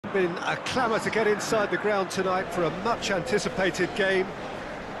Been a clamour to get inside the ground tonight for a much-anticipated game.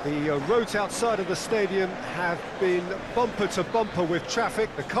 The roads outside of the stadium have been bumper to bumper with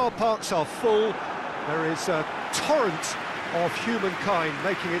traffic. The car parks are full. There is a torrent of humankind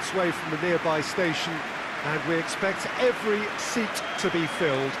making its way from the nearby station, and we expect every seat to be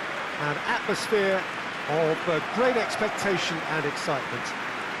filled. An atmosphere of great expectation and excitement.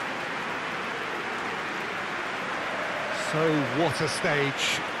 So what a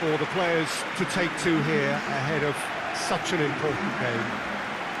stage for the players to take to here ahead of such an important game.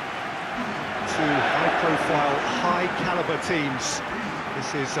 Two high-profile, high-caliber teams.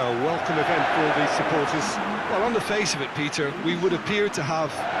 This is a welcome event for all these supporters. Well, on the face of it, Peter, we would appear to have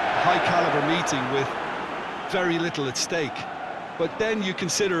a high-caliber meeting with very little at stake. But then you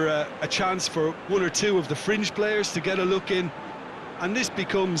consider a chance for one or two of the fringe players to get a look in, and this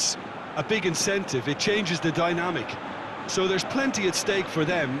becomes a big incentive. It changes the dynamic. So there's plenty at stake for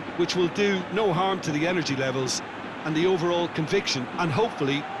them, which will do no harm to the energy levels and the overall conviction, and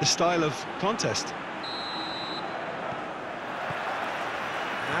hopefully the style of contest.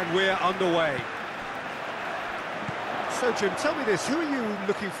 And we're underway. So, Jim, tell me this, who are you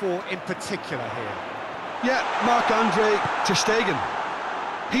looking for in particular here? Yeah, Marc-Andre Ter Stegen.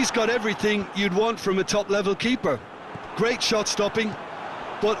 He's got everything you'd want from a top-level keeper. Great shot-stopping,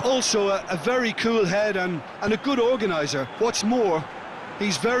 but also a very cool head and a good organiser. What's more,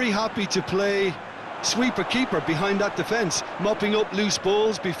 he's very happy to play sweeper-keeper behind that defence, mopping up loose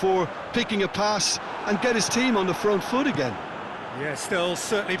balls before picking a pass and get his team on the front foot again. Yes, they'll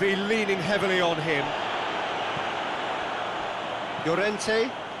certainly be leaning heavily on him.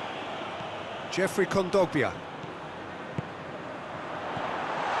 Llorente. Jeffrey Kondogbia.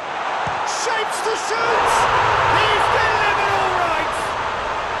 Shapes to shoot! He's delivered all right!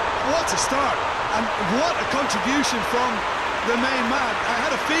 What a start, and what a contribution from the main man. I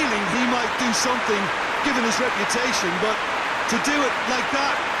had a feeling he might do something, given his reputation, but to do it like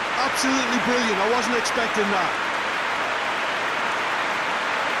that, absolutely brilliant. I wasn't expecting that.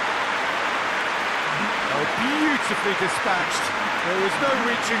 Oh, beautifully dispatched. There was no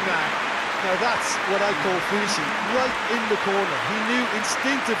reaching that. Now that's what I call finishing, right in the corner. He knew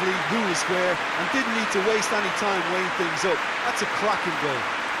instinctively who was where and didn't need to waste any time weighing things up. That's a cracking goal.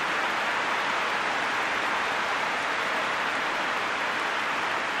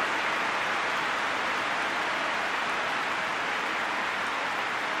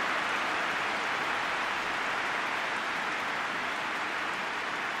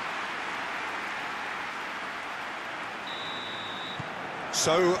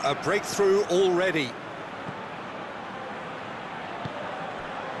 So, a breakthrough already.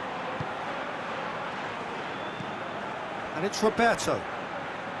 And it's Roberto.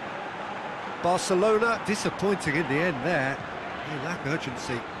 Barcelona disappointing in the end there. They lack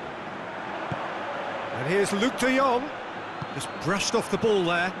urgency. And here's Luc de Jong. Just brushed off the ball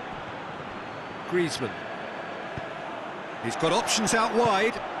there. Griezmann. He's got options out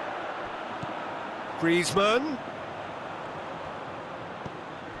wide. Griezmann.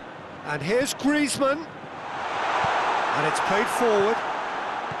 And here's Griezmann, and it's played forward.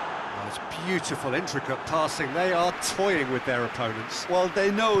 Oh, it's beautiful, intricate passing. They are toying with their opponents. Well,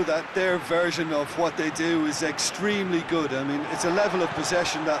 they know that their version of what they do is extremely good. I mean, it's a level of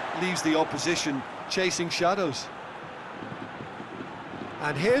possession that leaves the opposition chasing shadows.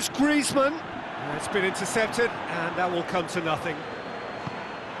 And here's Griezmann. It's been intercepted, and that will come to nothing.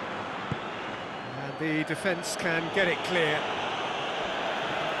 And the defence can get it clear.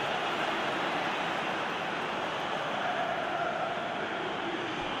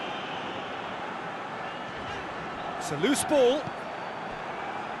 It's a loose ball.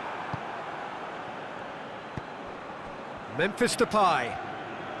 Memphis Depay.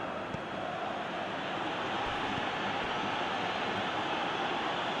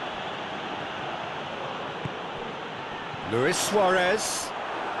 Luis Suarez.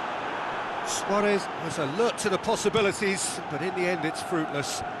 Suarez was alert to the possibilities, but in the end it's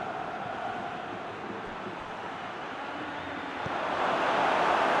fruitless.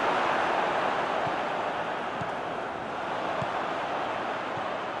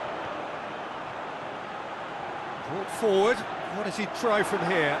 Brought forward. What does he try from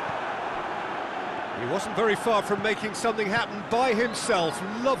here? He wasn't very far from making something happen by himself.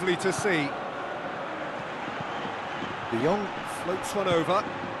 Lovely to see. De Jong floats one over.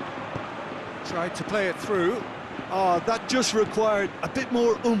 Tried to play it through. Oh, that just required a bit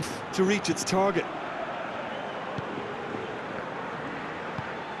more oomph to reach its target.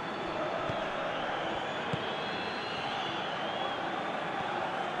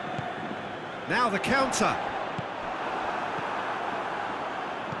 Now the counter.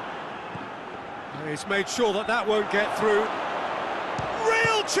 He's made sure that that won't get through.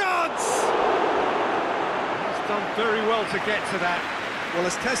 Real chance! He's done very well to get to that. Well,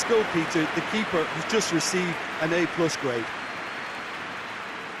 as tests go, Peter, the keeper has just received an A+ grade.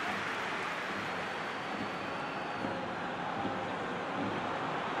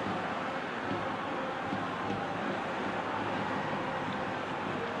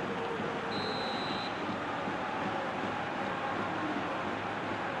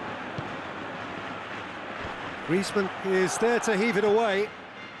 Griezmann is there to heave it away.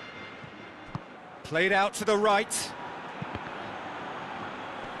 Played out to the right.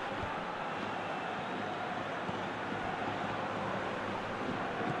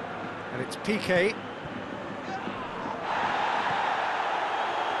 And it's Piqué.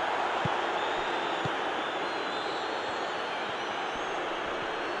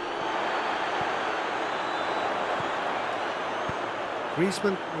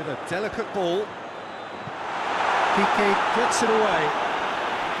 Griezmann with a delicate ball. Piqué puts it away.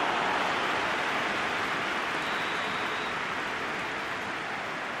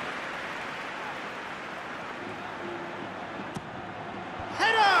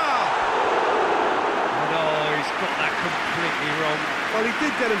 Header! No, he's got that completely wrong. Well, he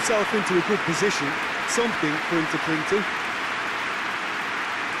did get himself into a good position, something for him to cling to.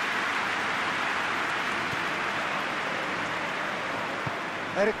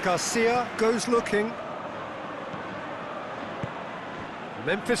 Eric Garcia goes looking.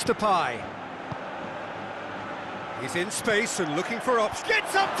 Memphis Depay. He's in space and looking for options.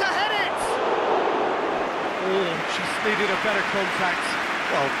 Gets up to head it! Oh, just needed a better contact.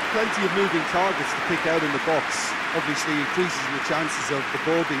 Well, plenty of moving targets to pick out in the box. Obviously increases the chances of the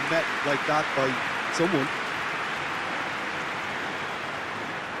ball being met like that by someone.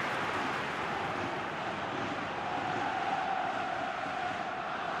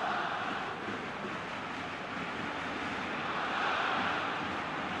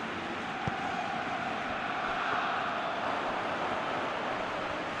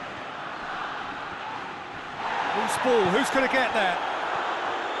 Ball, who's going to get there?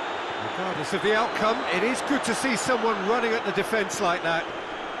 Regardless of the outcome, it is good to see someone running at the defence like that.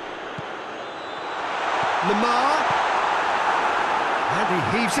 Lamar, and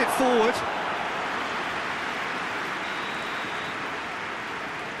he heaves it forward.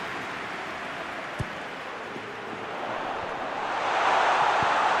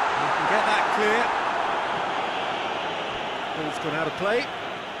 He can get that clear. Ball's gone out of play.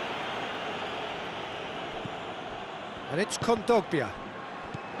 And it's Kondogbia.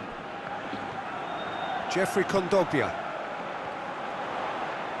 Jeffrey Kondogbia.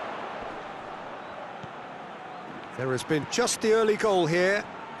 There has been just the early goal here,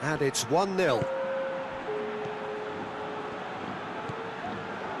 and it's 1-0.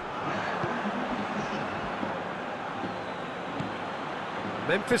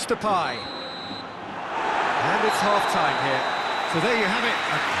 Memphis Depay. And it's half-time here. So there you have it,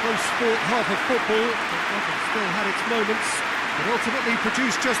 a close fought half of football. It still had its moments, but ultimately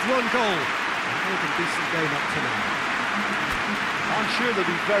produced just one goal. A more than decent game up to now. I'm sure they'll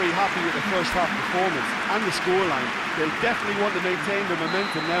be very happy with the first half performance and the scoreline. They'll definitely want to maintain their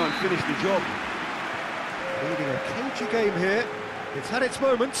momentum now and finish the job. Leading a cagey game here. It's had its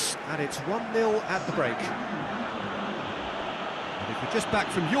moments, and it's 1-0 at the break. And if you're just back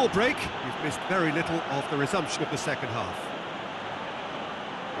from your break, you've missed very little of the resumption of the second half.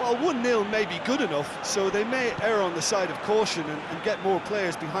 Well, 1-0 may be good enough, so they may err on the side of caution and get more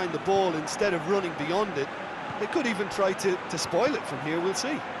players behind the ball instead of running beyond it. They could even try to spoil it from here, we'll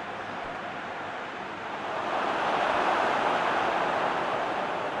see.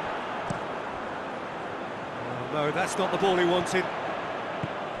 Oh, no, that's not the ball he wanted.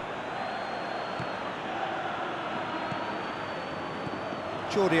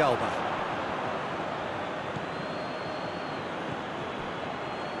 Jordi Alba.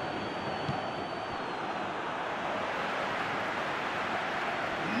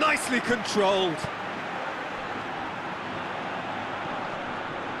 Nicely controlled.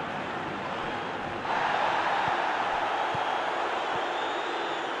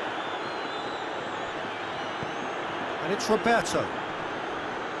 And it's Roberto.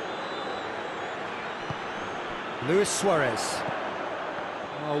 Luis Suarez.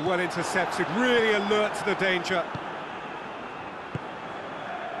 Oh, well intercepted, really alert to the danger.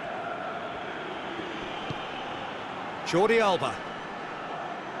 Jordi Alba.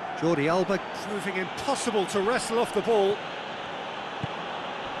 Jordi Alba proving impossible to wrestle off the ball.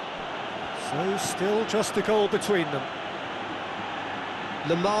 So still just a goal between them.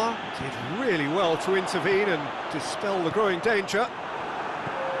 Lamar did really well to intervene and dispel the growing danger.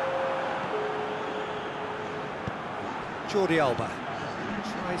 Jordi Alba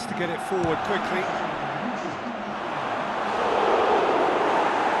tries to get it forward quickly.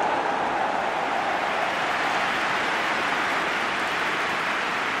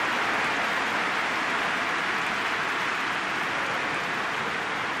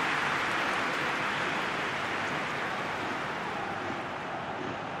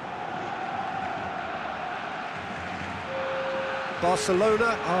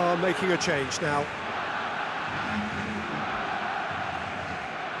 Barcelona are making a change now.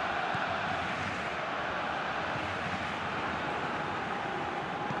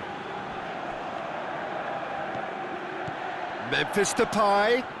 Memphis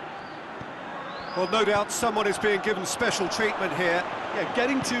Depay. Well, no doubt someone is being given special treatment here. Yeah,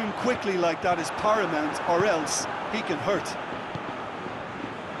 getting to him quickly like that is paramount, or else he can hurt.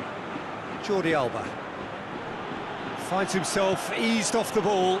 Jordi Alba finds himself eased off the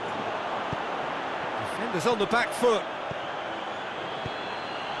ball. Defenders on the back foot.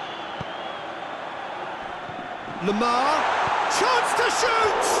 Lamar, chance to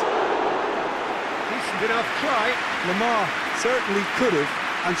shoot! Decent enough try. Lamar certainly could have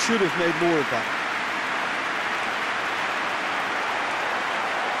and should have made more of that.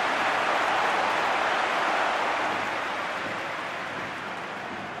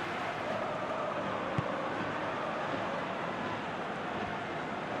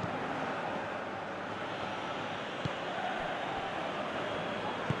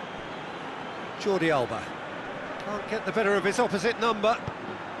 Jordi Alba can't get the better of his opposite number.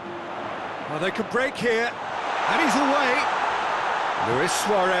 Well, they could break here, and he's away.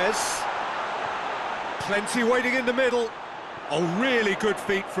 Suarez, plenty waiting in the middle. Oh, really good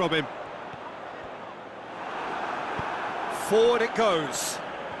feet from him. Forward it goes.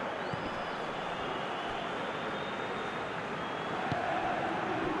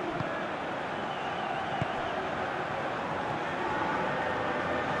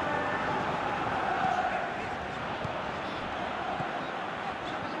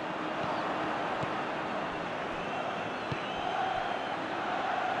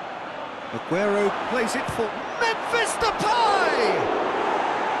 Aguero plays it for Memphis Depay!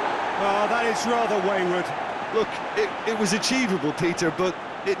 Well, that is rather wayward. Look, it was achievable, Peter, but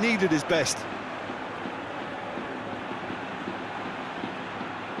it needed his best.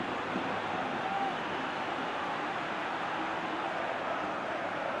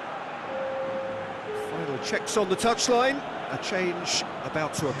 Final checks on the touchline. A change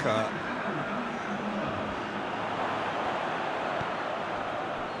about to occur.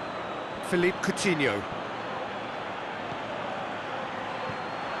 Philippe Coutinho.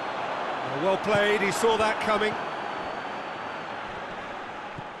 Well played, he saw that coming.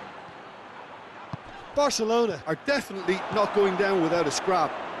 Barcelona are definitely not going down without a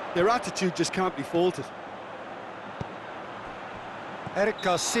scrap. Their attitude just can't be faulted. Eric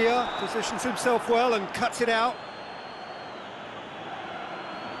Garcia positions himself well and cuts it out.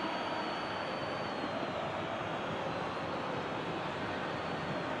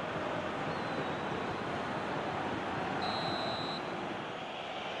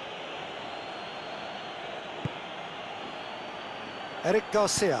 Eric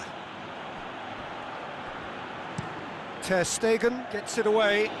Garcia. Ter Stegen gets it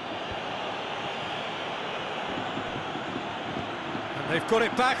away. And they've got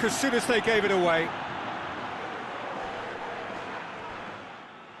it back as soon as they gave it away.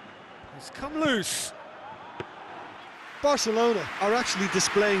 It's come loose. Barcelona are actually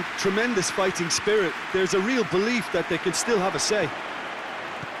displaying tremendous fighting spirit. There's a real belief that they can still have a say.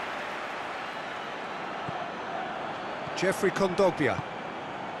 Jeffrey Kondogbia.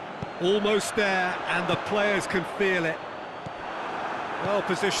 Almost there, and the players can feel it. Well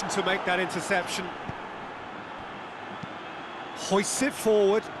positioned to make that interception. Hoists it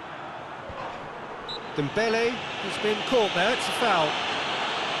forward. Dembele has been caught there, it's a foul.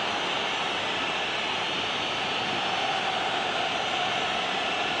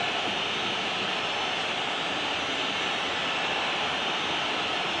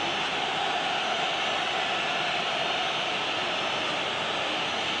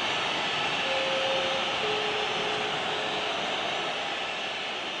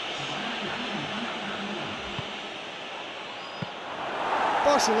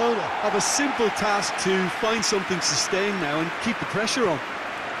 Barcelona have a simple task to find something sustained now and keep the pressure on.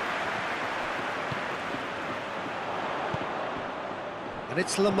 And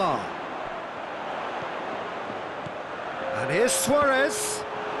it's Lamar. And here's Suarez.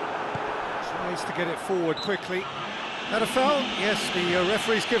 Tries to get it forward quickly. That a foul? Yes, the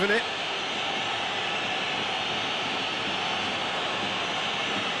referee's given it.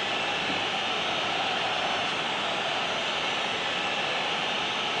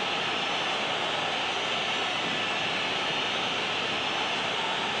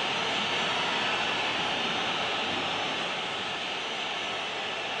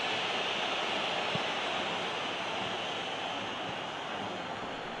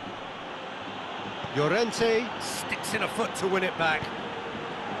 Llorente sticks in a foot to win it back.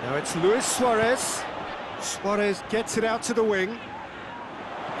 Now it's Suarez. Suarez gets it out to the wing.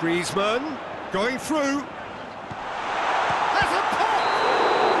 Griezmann going through. Has a pop!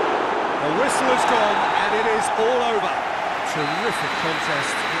 The whistle has gone and it is all over. Terrific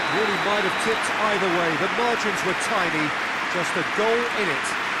contest. It really might have tipped either way. The margins were tiny, just a goal in it,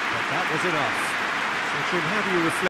 but that was enough. So Jim, how do you reflect?